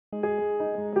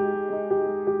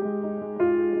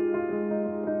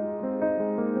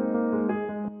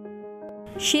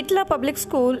Sheetala Public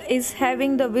School is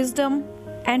having the wisdom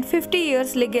and 50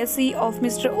 years legacy of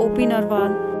Mr. O.P.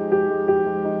 Narwal.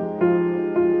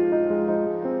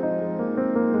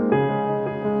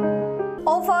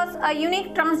 Offers a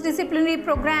unique transdisciplinary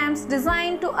programs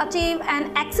designed to achieve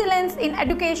an excellence in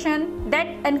education that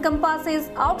encompasses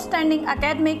outstanding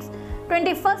academics,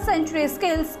 21st century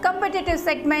skills, competitive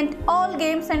segment, all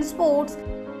games and sports,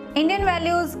 Indian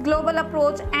values, global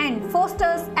approach, and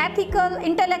fosters ethical,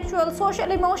 intellectual, social,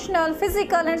 emotional,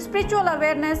 physical and spiritual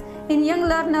awareness in young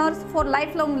learners for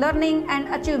lifelong learning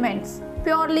and achievements.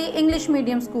 Purely English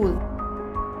medium school.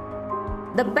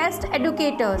 The best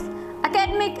educators,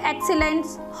 academic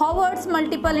excellence, Howard's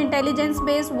multiple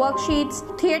intelligence-based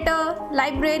worksheets, theatre,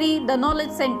 library, the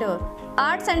knowledge center,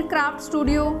 arts and craft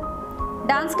studio,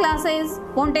 dance classes,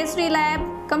 Montessori lab,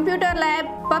 computer lab,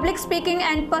 public speaking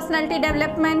and personality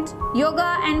development,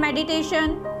 yoga and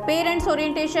meditation, parents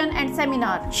orientation and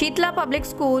seminar. Sheetala Public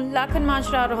School, Lakhan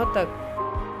Majra, Rohtak.